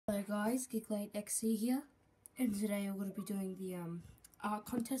guys, GeekLightXC here, and today I'm going to be doing the art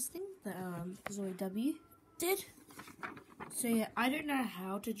contest thing that Zow W did. So yeah, I don't know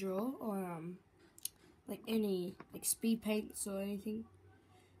how to draw or like any speed paints or anything,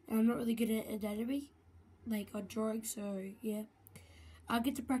 and I'm not really good at anatomy, or drawing. So yeah, I'll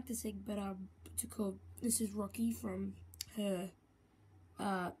get to practicing. But what's it called? This is Rocky from her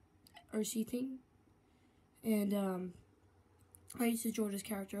OC thing, and I used to draw this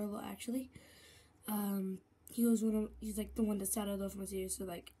character a lot actually. He's like the one that started off my series, so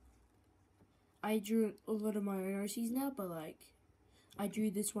I drew a lot of my own OCs now, but I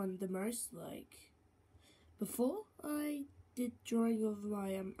drew this one the most. Before I did drawing of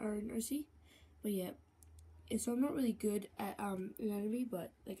my own OC, but yeah, so I'm not really good at anatomy,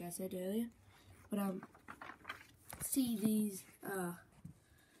 but like I said earlier, but see these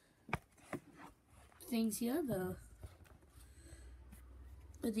things here,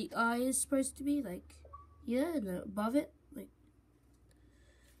 where the eye is supposed to be, here and above it,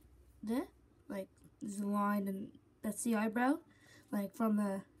 there, there's a line, and that's the eyebrow. From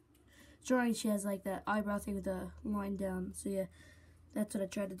the drawing, she has that eyebrow thing with the line down. So yeah, that's what I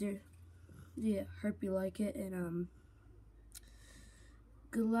tried to do. Yeah, hope you like it, and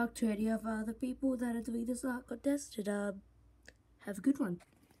good luck to any of other people that are doing this art contest, and have a good one.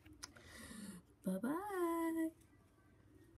 Bye bye.